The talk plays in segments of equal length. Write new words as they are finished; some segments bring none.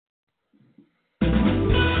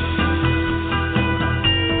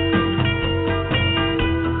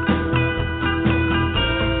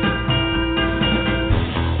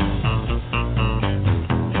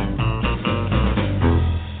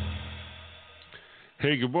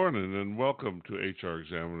Hey, good morning, and welcome to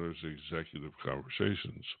HRExaminer's Executive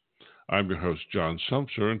Conversations. I'm your host, John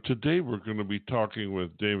Sumser, and today we're going to be talking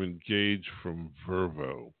with Damon Gage from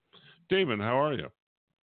Vervoe. Damon, how are you?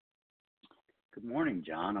 Good morning,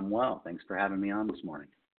 John. I'm well. Thanks for having me on this morning.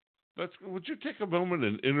 Would you take a moment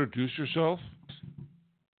and introduce yourself?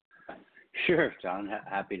 Sure, John.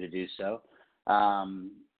 Happy to do so.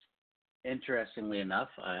 Interestingly enough,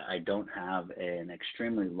 I don't have an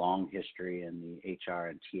extremely long history in the HR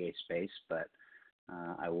and TA space, but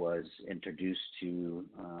I was introduced to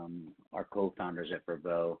our co-founders at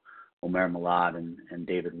Vervoe, Omer Malad and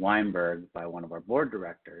David Weinberg, by one of our board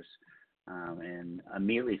directors, and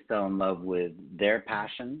immediately fell in love with their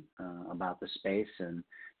passion about the space and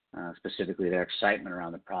specifically their excitement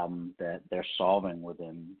around the problem that they're solving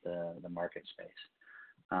within the market space.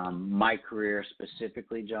 My career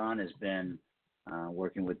specifically, John, has been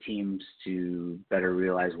working with teams to better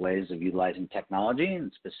realize ways of utilizing technology,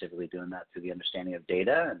 and specifically doing that through the understanding of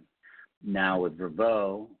data. And now with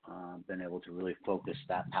Vervoe, been able to really focus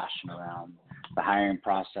that passion around the hiring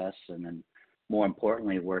process, and then more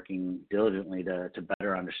importantly, working diligently to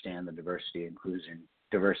better understand the diversity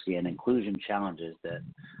and inclusion challenges that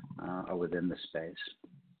are within the space.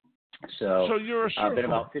 So you're a surfer. Been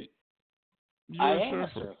about 50. I am a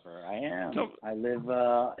surfer. surfer. I am. I live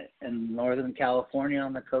in Northern California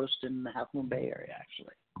on the coast in the Half Moon Bay area,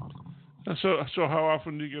 actually. So how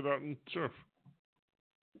often do you get out and surf?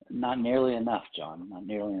 Not nearly enough, John. Not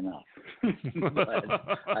nearly enough.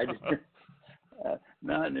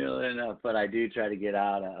 Not nearly enough, but I do try to get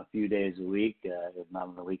out a few days a week, if not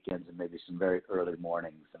on the weekends, and maybe some very early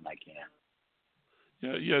mornings when I can.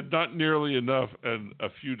 Yeah, not nearly enough, and a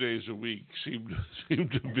few days a week seem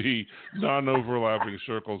to be non-overlapping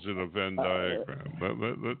circles in a Venn diagram.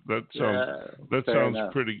 That sounds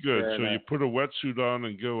pretty good. Fair so enough. You put a wetsuit on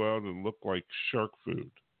and go out and look like shark food.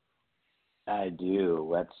 I do.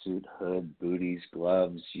 Wetsuit, hood, booties,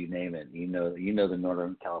 gloves, you name it. You know the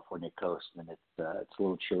Northern California coast, and it's a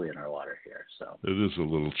little chilly in our water here. So it is a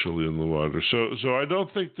little chilly in the water. So I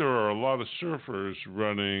don't think there are a lot of surfers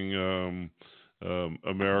running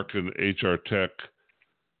American HR tech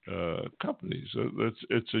companies.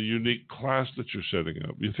 It's a unique class that you're setting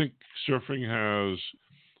up. You think surfing has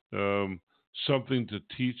something to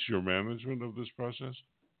teach your management of this process?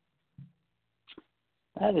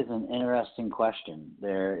 that is an interesting question.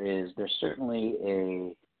 There's certainly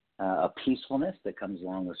a peacefulness that comes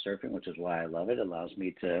along with surfing, which is why I love it. It allows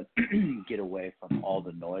me to get away from all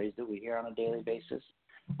the noise that we hear on a daily basis.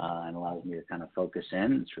 And allows me to kind of focus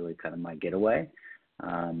in. It's really kind of my getaway.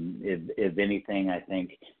 If anything, I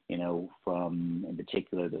think, from in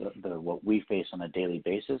particular what we face on a daily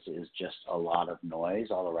basis is just a lot of noise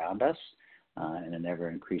all around us in an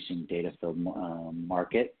ever-increasing data-filled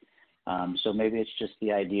market. So maybe it's just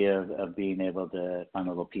the idea of being able to find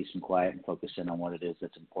a little peace and quiet and focus in on what it is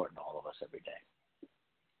that's important to all of us every day.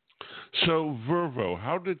 So Vervoe,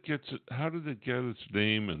 how did it get its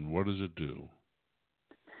name, and what does it do?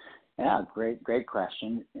 Yeah, great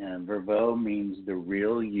question. Vervoe means the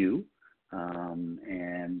real you,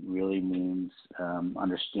 and really means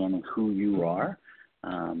understanding who you are.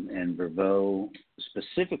 And Vervoe,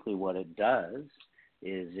 specifically what it does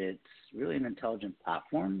is it's really an intelligent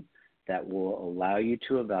platform that will allow you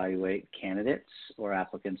to evaluate candidates or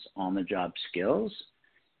applicants on the job skills.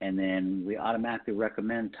 And then we automatically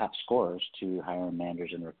recommend top scorers to hiring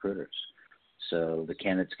managers and recruiters. So the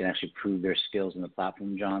candidates can actually prove their skills in the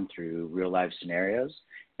platform, John, through real-life scenarios.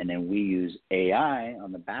 And then we use AI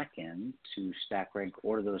on the back end to stack rank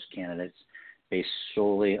order those candidates based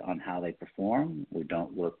solely on how they perform. We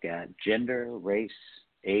don't look at gender, race,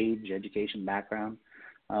 age, education, background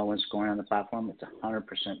when scoring on the platform. It's 100%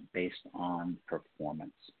 based on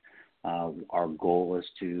performance. Our goal is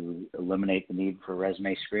to eliminate the need for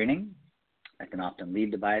resume screening. That can often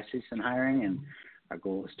lead to biases in hiring, and our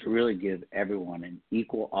goal is to really give everyone an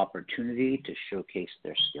equal opportunity to showcase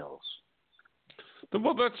their skills.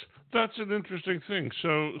 Well, that's an interesting thing.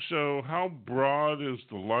 So how broad is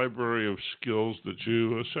the library of skills that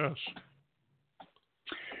you assess?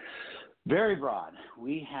 Very broad.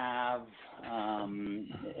 We have,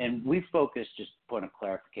 and we focus, just point of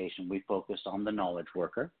clarification, we focus on the knowledge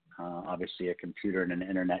worker. Obviously, a computer and an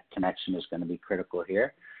internet connection is going to be critical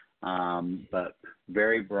here. But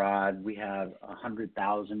very broad. We have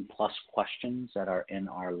 100,000 plus questions that are in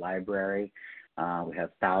our library. We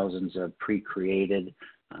have thousands of pre-created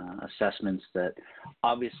assessments that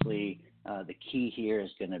obviously the key here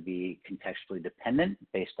is going to be contextually dependent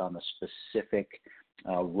based on the specific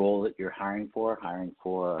role that you're hiring for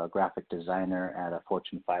a graphic designer at a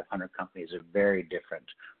Fortune 500 company is a very different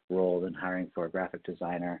role than hiring for a graphic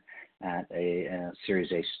designer at a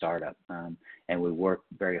Series A startup. And we work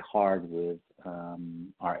very hard with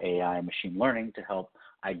our AI machine learning to help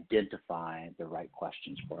identify the right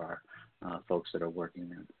questions for our folks that are working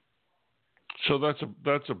there. So that's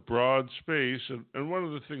a broad space, and one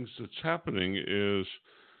of the things that's happening is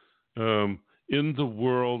in the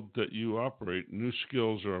world that you operate, new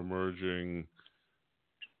skills are emerging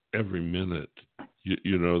every minute.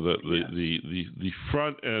 You know that the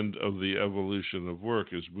front end of the evolution of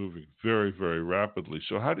work is moving very, very rapidly.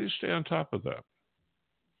 So how do you stay on top of that?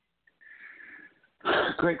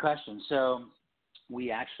 Great question. So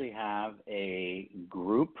we actually have a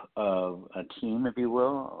team, if you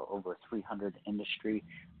will, over 300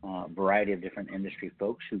 variety of different industry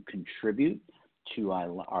folks who contribute to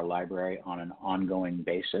our library on an ongoing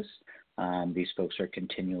basis. These folks are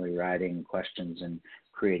continually writing questions and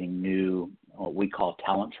creating new, what we call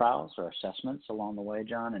talent trials or assessments along the way,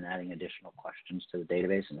 John, and adding additional questions to the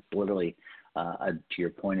database. And it's literally, to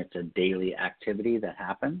your point, it's a daily activity that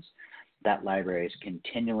happens. That library is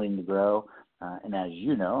continuing to grow. And as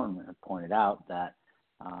you know, and I pointed out that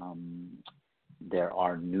there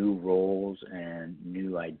are new roles and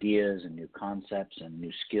new ideas and new concepts and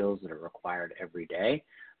new skills that are required every day.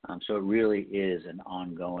 So it really is an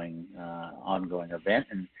ongoing event,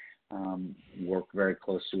 and work very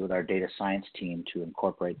closely with our data science team to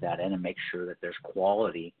incorporate that in and make sure that there's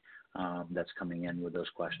quality that's coming in with those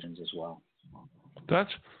questions as well.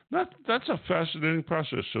 That's a fascinating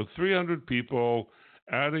process. So 300 people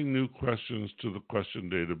adding new questions to the question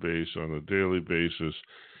database on a daily basis.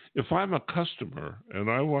 If I'm a customer and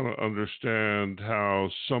I want to understand how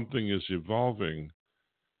something is evolving,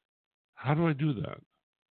 how do I do that?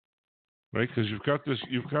 Right? Because you've got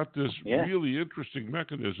this really interesting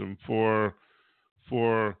mechanism for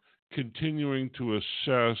continuing to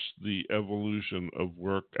assess the evolution of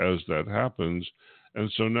work as that happens.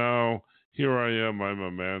 And so now here I am, I'm a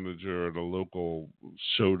manager at a local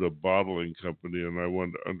soda bottling company, and I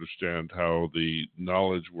want to understand how the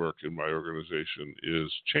knowledge work in my organization is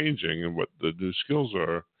changing and what the new skills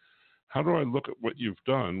are. How do I look at what you've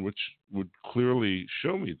done, which would clearly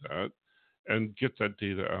show me that, and get that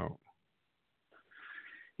data out?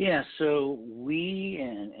 Yeah, so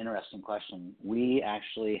an interesting question. We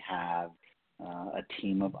actually have a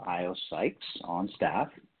team of IO psychs on staff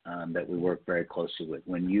that we work very closely with.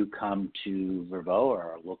 When you come to Vervoe or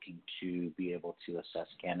are looking to be able to assess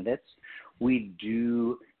candidates, we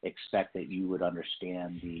do expect that you would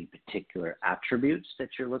understand the particular attributes that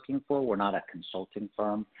you're looking for. We're not a consulting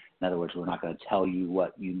firm. In other words, we're not going to tell you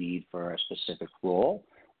what you need for a specific role.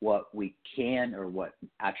 What we can, or what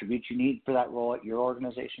attributes you need for that role at your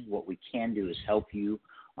organization, what we can do is help you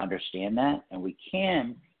understand that, and we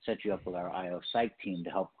can set you up with our IO Psych team to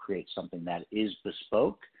help create something that is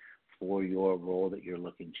bespoke for your role that you're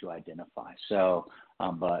looking to identify. So,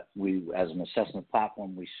 but we, as an assessment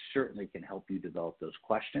platform, we certainly can help you develop those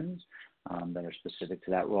questions that are specific to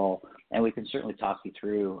that role. And we can certainly talk you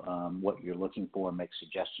through what you're looking for and make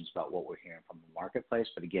suggestions about what we're hearing from the marketplace.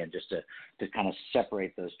 But again, just to kind of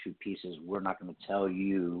separate those two pieces, we're not going to tell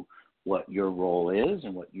you what your role is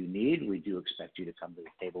and what you need. We do expect you to come to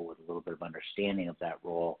the table with a little bit of understanding of that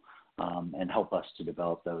role and help us to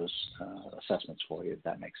develop those assessments for you, if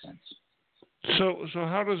that makes sense. So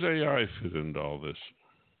how does AI fit into all this?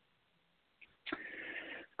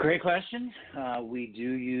 Great question. We do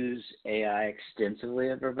use AI extensively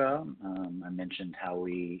at Vervoe. I mentioned how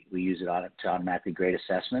we use it to automatically grade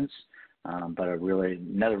assessments, but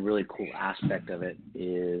another really cool aspect of it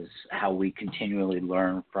is how we continually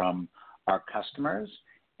learn from our customers,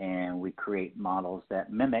 and we create models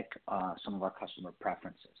that mimic some of our customer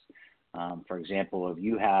preferences. For example, if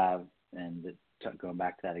you have, going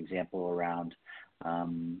back to that example around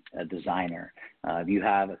a designer, if you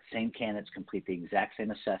have the same candidates complete the exact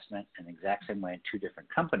same assessment in the exact same way in two different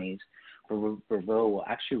companies, Vervoe will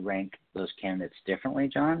actually rank those candidates differently,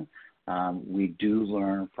 John. We do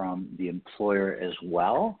learn from the employer as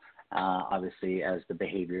well, obviously, as the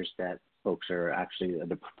behaviors that folks are actually,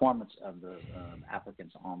 the performance of the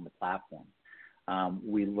applicants on the platform.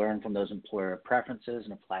 We learn from those employer preferences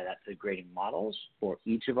and apply that to the grading models for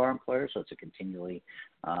each of our employers. So it's a continually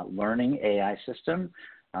learning AI system.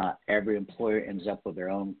 Every employer ends up with their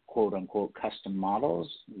own quote-unquote custom models,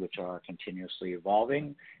 which are continuously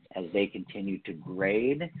evolving as they continue to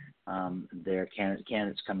grade their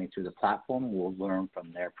candidates coming through the platform. We'll learn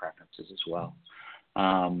from their preferences as well.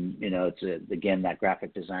 It's again, that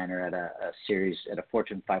graphic designer at a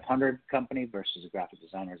Fortune 500 company versus a graphic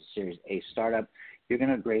designer as a Series A startup. You're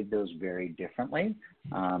going to grade those very differently,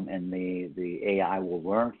 and the AI will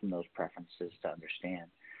learn from those preferences to understand.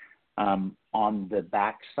 On the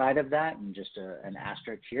back side of that, and just an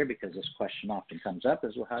asterisk here, because this question often comes up,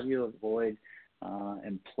 is, well, how do you avoid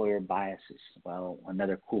employer biases? Well,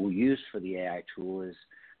 another cool use for the AI tool is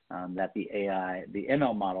that the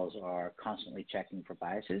ML models are constantly checking for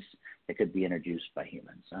biases that could be introduced by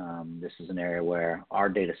humans. This is an area where our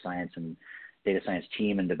data science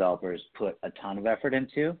team and developers put a ton of effort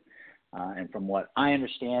into. And from what I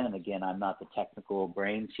understand, and again, I'm not the technical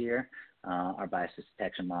brains here, our bias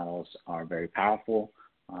detection models are very powerful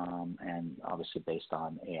and obviously based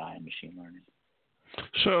on AI and machine learning.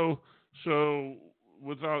 So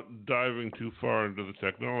without diving too far into the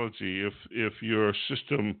technology, if your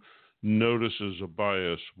system notices a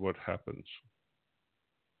bias, what happens?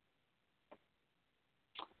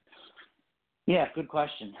 Yeah, good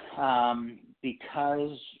question.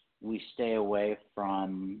 Because we stay away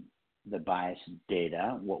from the bias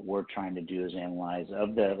data, what we're trying to do is analyze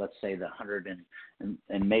of the, let's say, the 100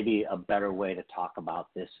 and maybe a better way to talk about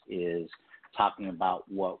this is talking about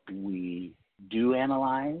what we do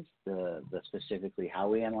analyze, the specifically how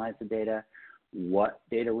we analyze the data, what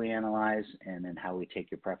data we analyze, and then how we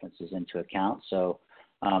take your preferences into account. So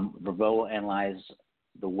Vervoe will analyze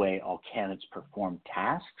the way all candidates perform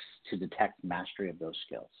tasks to detect mastery of those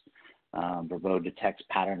skills. Vervoe detects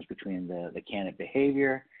patterns between the candidate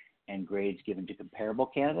behavior and grades given to comparable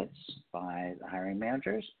candidates by the hiring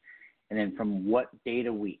managers. And then from what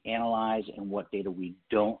data we analyze and what data we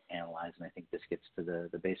don't analyze, and I think this gets to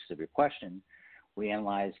the basis of your question, we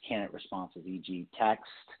analyze candidate responses, e.g. text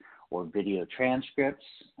or video transcripts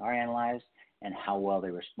are analyzed, and how well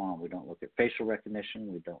they respond. We don't look at facial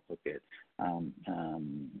recognition. We don't look at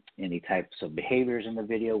any types of behaviors in the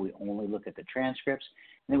video. We only look at the transcripts.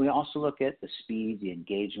 And then we also look at the speed, the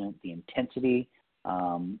engagement, the intensity,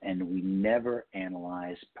 and we never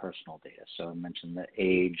analyze personal data. So I mentioned the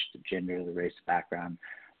age, the gender, the race, background,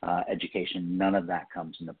 education. None of that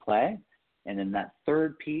comes into play. And then that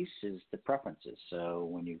third piece is the preferences. So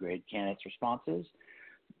when you grade candidates' responses,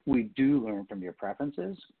 we do learn from your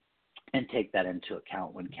preferences and take that into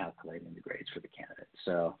account when calculating the grades for the candidate.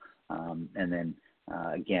 So, and then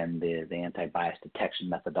again, the anti-bias detection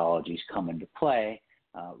methodologies come into play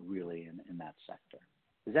really in that sector.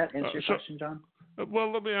 Does that answer your question, John?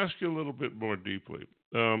 Well, let me ask you a little bit more deeply.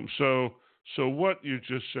 So what you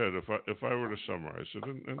just said, if I were to summarize it,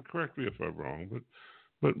 and correct me if I'm wrong,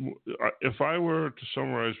 but if I were to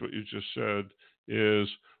summarize what you just said, is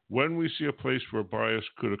when we see a place where bias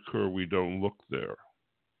could occur, we don't look there.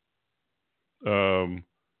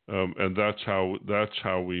 And that's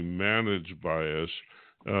how we manage bias.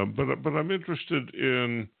 But I'm interested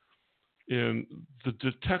in the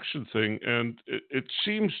detection thing, and it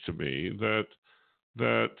seems to me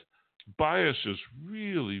that bias is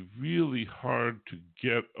really, really hard to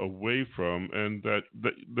get away from, and that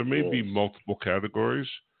there may be multiple categories,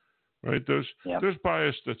 right? There's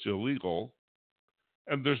bias that's illegal,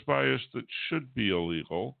 and there's bias that should be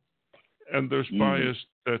illegal, and there's bias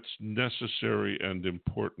that's necessary and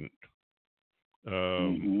important.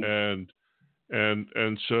 And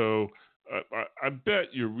so I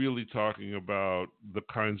bet you're really talking about the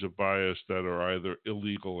kinds of bias that are either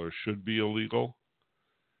illegal or should be illegal.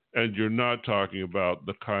 And you're not talking about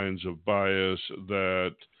the kinds of bias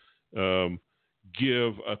that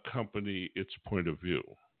give a company its point of view.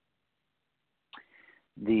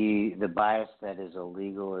 The bias that is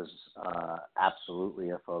illegal is absolutely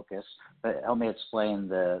a focus. But help me explain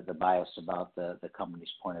the bias about the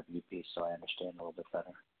company's point of view piece so I understand a little bit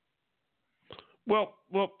better. Well,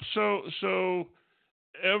 so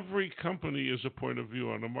every company is a point of view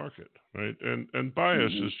on a market, right? And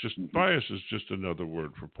bias is just another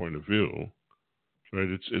word for point of view, right?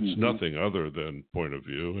 It's nothing other than point of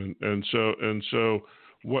view. And so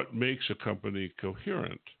what makes a company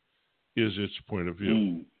coherent is its point of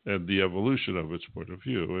view and the evolution of its point of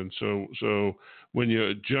view. And so when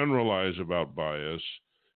you generalize about bias,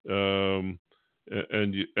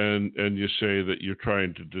 and you say that you're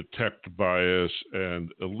trying to detect bias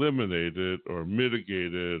and eliminate it or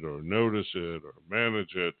mitigate it or notice it or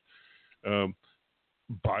manage it,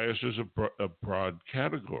 bias is a broad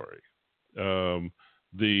category.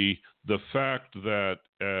 The fact that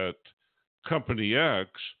at Company X,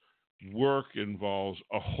 work involves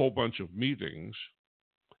a whole bunch of meetings,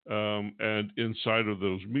 and inside of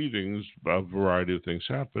those meetings, a variety of things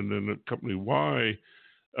happen. And at Company Y,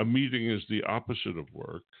 a meeting is the opposite of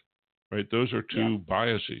work, right? Those are two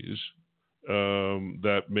biases,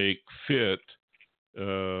 that make fit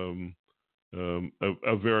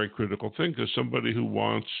a very critical thing, because somebody who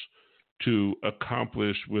wants to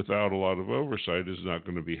accomplish without a lot of oversight is not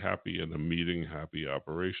going to be happy in a meeting happy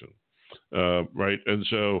operation, right? And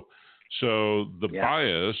so the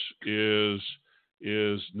bias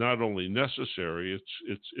is not only necessary,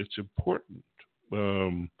 it's important,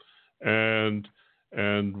 and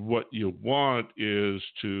what you want is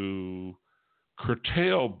to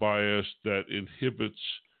curtail bias that inhibits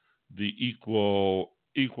the equal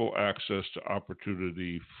access to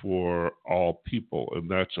opportunity for all people, and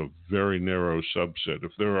that's a very narrow subset.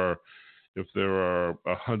 If there are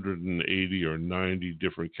 180 or 90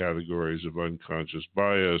 different categories of unconscious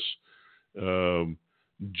bias,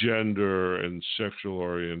 gender and sexual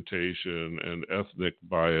orientation and ethnic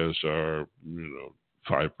bias are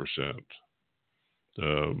 5%.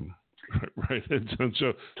 Right, and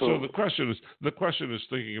so the question is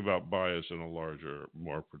thinking about bias in a larger,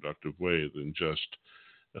 more productive way than just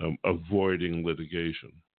avoiding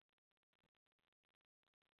litigation.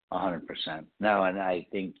 100%. No, and I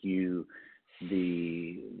think the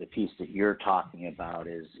piece that you're talking about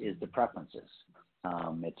is the preferences.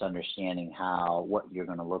 It's understanding what you're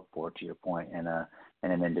going to look for, to your point, in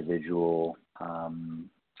an individual.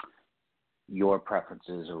 Your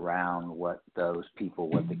preferences around what those people,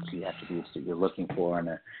 what the key attributes that you're looking for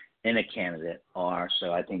in a candidate are.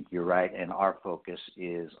 So I think you're right, and our focus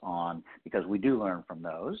is on, because we do learn from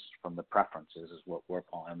those, from the preferences is what we're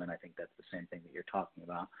calling them, and I think that's the same thing that you're talking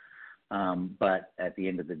about. But at the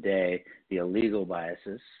end of the day, the illegal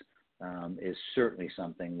biases is certainly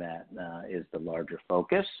something that is the larger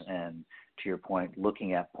focus. And to your point,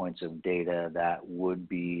 looking at points of data that would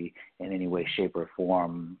be in any way, shape, or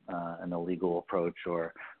form an illegal approach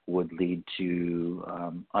or would lead to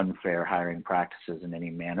unfair hiring practices in any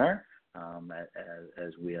manner,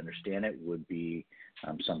 as we understand it, would be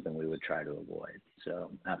something we would try to avoid. So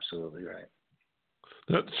absolutely right.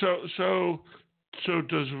 So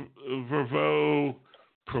does Vervoe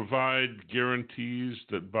provide guarantees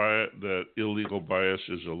that illegal bias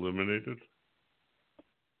is eliminated?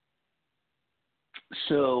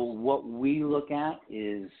 So what we look at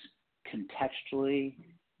is contextually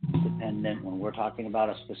dependent. When we're talking about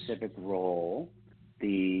a specific role,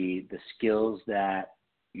 the skills that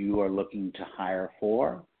you are looking to hire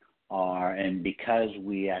for are, and because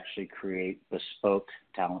we actually create bespoke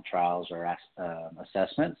talent trials or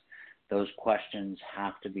assessments, those questions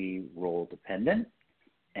have to be role dependent.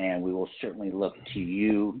 And we will certainly look to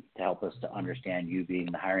you to help us to understand, you being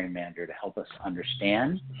the hiring manager, to help us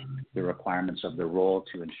understand the requirements of the role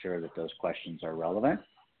to ensure that those questions are relevant,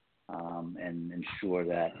 and ensure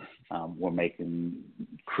that we're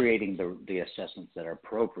creating the assessments that are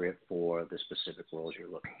appropriate for the specific roles you're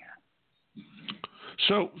looking at.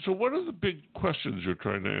 So what are the big questions you're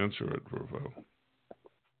trying to answer at Vervoe?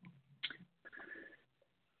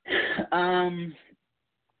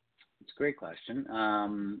 It's a great question.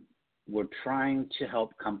 We're trying to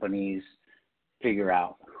help companies figure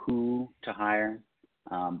out who to hire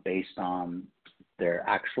based on their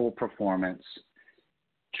actual performance,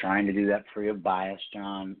 trying to do that free of bias,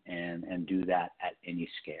 John, and do that at any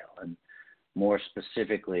scale. And more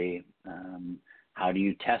specifically, how do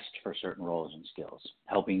you test for certain roles and skills,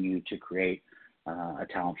 helping you to create a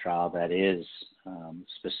talent trial that is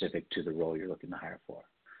specific to the role you're looking to hire for.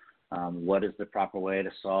 What is the proper way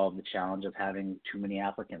to solve the challenge of having too many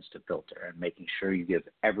applicants to filter, and making sure you give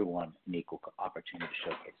everyone an equal opportunity to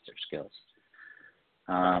showcase their skills?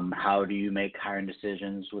 How do you make hiring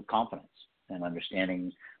decisions with confidence and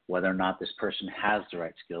understanding whether or not this person has the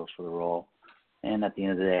right skills for the role? And at the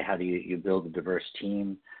end of the day, how do you build a diverse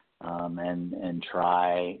team and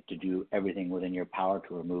try to do everything within your power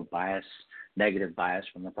to remove negative bias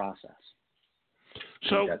from the process?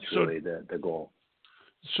 So that's really the goal.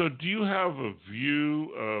 So do you have a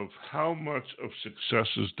view of how much of success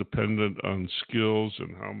is dependent on skills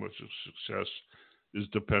and how much of success is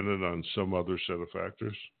dependent on some other set of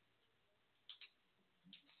factors?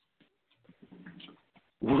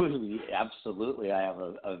 Absolutely, I have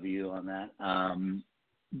a view on that.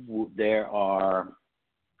 There are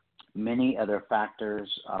many other factors,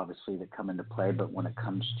 obviously, that come into play, but when it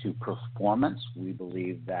comes to performance, we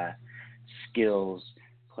believe that skills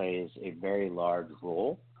plays a very large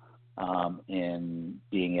role in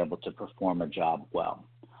being able to perform a job well.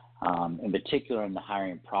 In particular, in the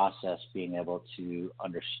hiring process, being able to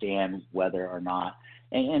understand whether or not,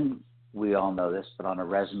 and we all know this, but on a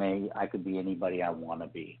resume, I could be anybody I want to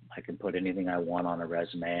be. I can put anything I want on a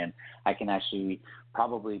resume, and I can actually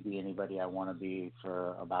probably be anybody I want to be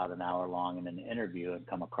for about an hour long in an interview and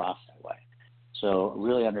come across that way. So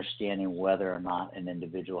really understanding whether or not an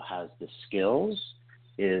individual has the skills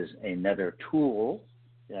is another tool,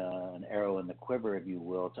 an arrow in the quiver, if you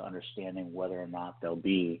will, to understanding whether or not they'll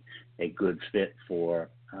be a good fit for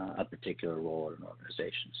a particular role in an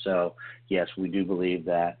organization. So yes, we do believe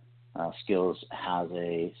that skills has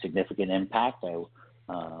a significant impact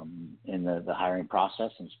in the hiring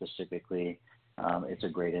process, and specifically it's a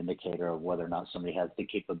great indicator of whether or not somebody has the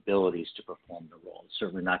capabilities to perform the role. It's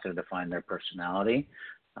certainly not going to define their personality,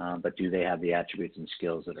 but do they have the attributes and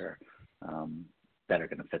skills that are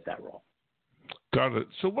going to fit that role? Got it.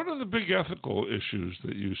 So what are the big ethical issues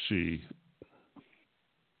that you see?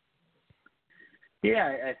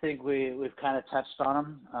 Yeah, I think we've kind of touched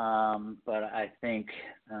on them, but I think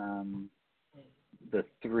the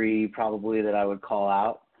three probably that I would call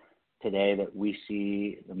out today that we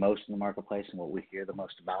see the most in the marketplace and what we hear the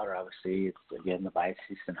most about are obviously, it's again, the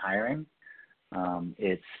biases in hiring.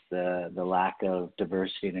 It's the lack of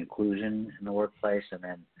diversity and inclusion in the workplace, and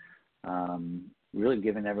then really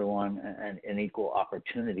giving everyone an equal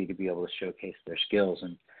opportunity to be able to showcase their skills.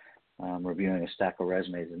 And reviewing a stack of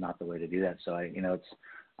resumes is not the way to do that. So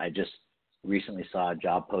I just recently saw a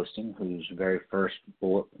job posting whose very first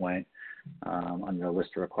bullet point under a list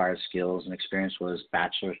of required skills and experience was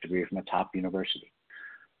bachelor's degree from a top university.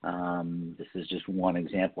 This is just one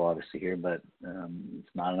example, obviously, here, but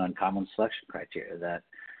it's not an uncommon selection criteria. That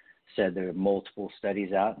said, there are multiple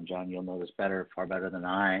studies out, and John, you'll know this far better than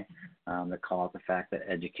I, that call out the fact that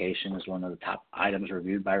education is one of the top items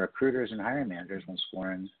reviewed by recruiters and hiring managers when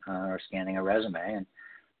scoring or scanning a resume.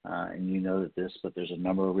 And you know that this, but there's a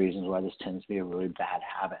number of reasons why this tends to be a really bad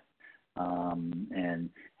habit. And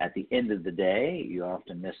at the end of the day, you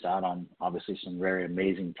often miss out on obviously some very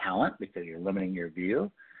amazing talent because you're limiting your view,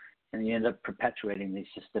 and you end up perpetuating these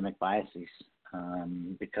systemic biases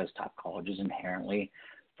because top colleges inherently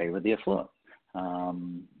favor the affluent.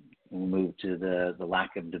 We move to the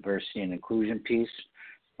lack of diversity and inclusion piece.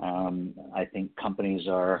 I think companies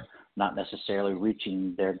are not necessarily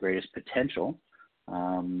reaching their greatest potential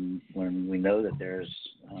when we know that there's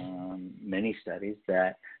many studies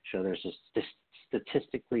that show there's a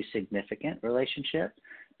statistically significant relationship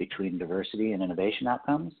between diversity and innovation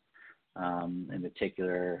outcomes. In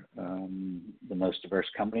particular, the most diverse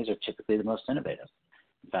companies are typically the most innovative.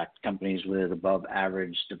 In fact, companies with above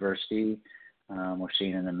average diversity, we're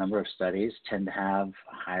seeing in a number of studies, tend to have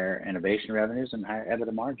higher innovation revenues and higher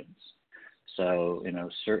EBITDA margins. So,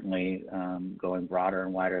 certainly going broader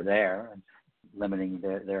and wider there, and limiting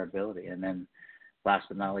their ability. And then last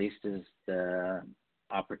but not least is the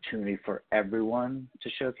opportunity for everyone to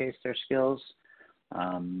showcase their skills,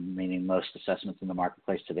 meaning most assessments in the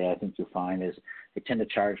marketplace today, I think you'll find, is they tend to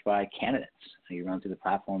charge by candidates. So you run through the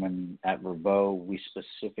platform, and at Vervoe, we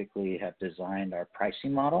specifically have designed our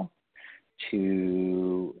pricing model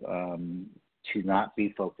to not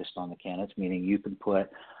be focused on the candidates, meaning you can put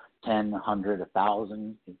 10, 100,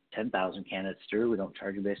 1,000, 10,000 candidates through. We don't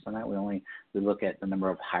charge you based on that. We look at the number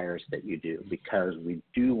of hires that you do, because we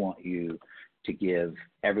do want you to give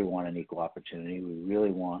everyone an equal opportunity. We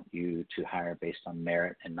really want you to hire based on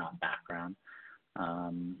merit and not background.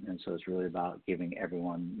 And so it's really about giving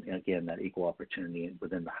everyone, again, that equal opportunity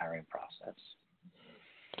within the hiring process.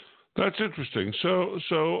 That's interesting. So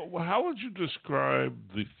how would you describe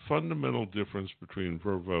the fundamental difference between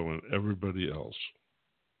Vervoe and everybody else?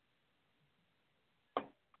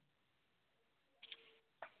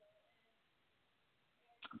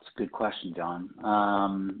 That's a good question, John.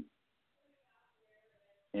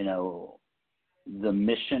 The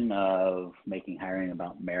mission of making hiring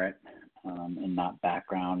about merit and not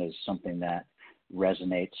background is something that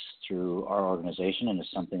resonates through our organization, and is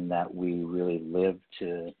something that we really live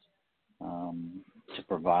to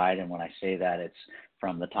provide. And when I say that, it's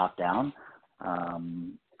from the top down. I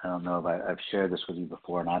don't know if I've shared this with you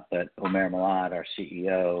before or not, but Omer Malad, our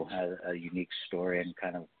CEO, has a unique story and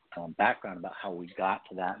kind of background about how we got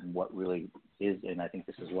to that and what really is, and I think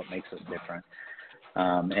this is what makes us different.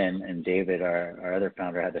 And David, our other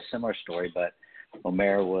founder, had a similar story, but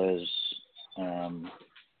Omer was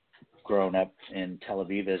grown up in Tel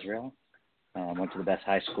Aviv, Israel, went to the best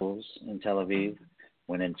high schools in Tel Aviv,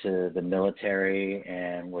 went into the military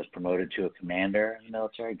and was promoted to a commander in the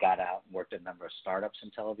military, got out and worked at a number of startups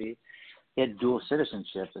in Tel Aviv. He had dual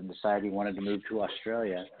citizenship and decided he wanted to move to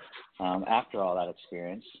Australia after all that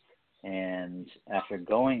experience. And after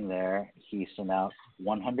going there, he sent out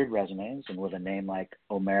 100 resumes, and with a name like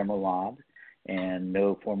Omer Malad and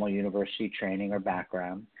no formal university training or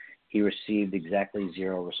background, he received exactly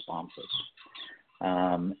 0 responses.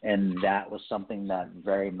 And that was something that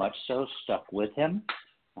very much so stuck with him.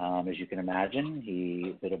 As you can imagine,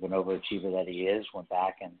 he, a bit of an overachiever that he is, went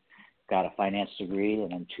back and got a finance degree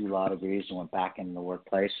and then 2 law degrees and went back into the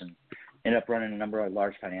workplace and ended up running a number of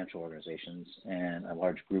large financial organizations and a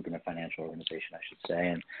large group in a financial organization, I should say.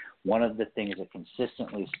 And one of the things that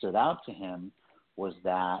consistently stood out to him was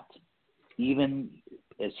that even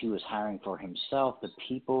as he was hiring for himself, the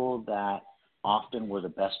people that often were the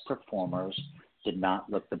best performers did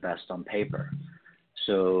not look the best on paper.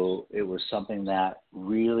 So it was something that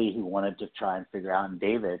really he wanted to try and figure out. And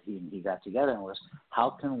David, he got together and was, how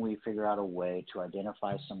can we figure out a way to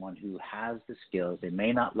identify someone who has the skills? They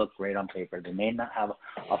may not look great on paper. They may not have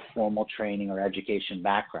a formal training or education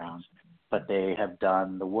background, but they have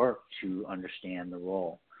done the work to understand the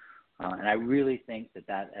role. And I really think that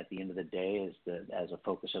at the end of the day is as a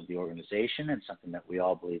focus of the organization and something that we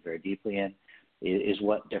all believe very deeply in is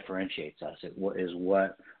what differentiates us. It is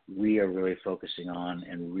what we are really focusing on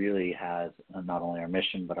and really has not only our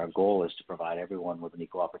mission, but our goal is to provide everyone with an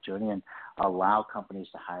equal opportunity and allow companies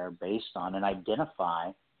to hire based on and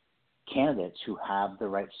identify candidates who have the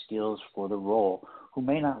right skills for the role who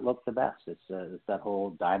may not look the best. It's that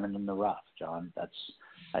whole diamond in the rough, John. That's,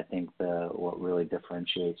 I think, what really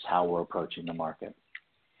differentiates how we're approaching the market.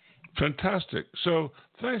 Fantastic. So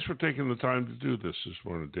thanks for taking the time to do this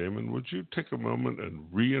morning, Damon. Would you take a moment and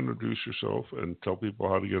reintroduce yourself and tell people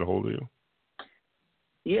how to get a hold of you?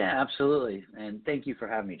 Yeah, absolutely. And thank you for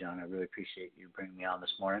having me, John. I really appreciate you bringing me on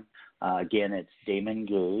this morning. Again, it's Damon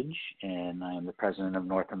Gage, and I am the president of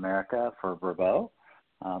North America for Vervoe.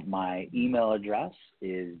 My email address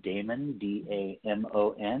is Damon,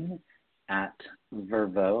 DAMON, at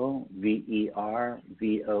Vervoe, VERVOE.com.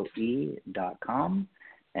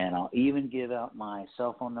 And I'll even give out my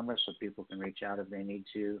cell phone number so people can reach out if they need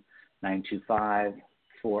to,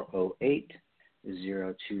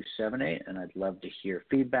 925-408-0278. And I'd love to hear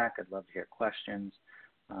feedback. I'd love to hear questions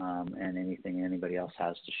and anything anybody else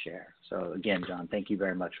has to share. So, again, John, thank you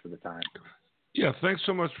very much for the time. Yeah, thanks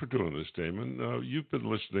so much for doing this, Damon. You've been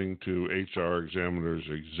listening to HRExaminer's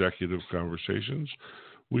Executive Conversations.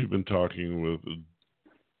 We've been talking with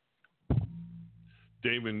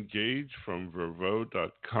Damon Gage from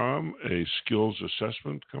Vervoe.com, a skills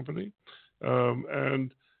assessment company.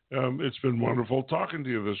 It's been wonderful talking to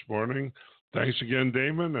you this morning. Thanks again,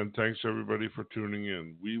 Damon, and thanks everybody for tuning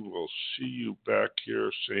in. We will see you back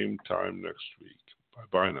here same time next week.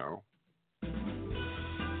 Bye-bye now.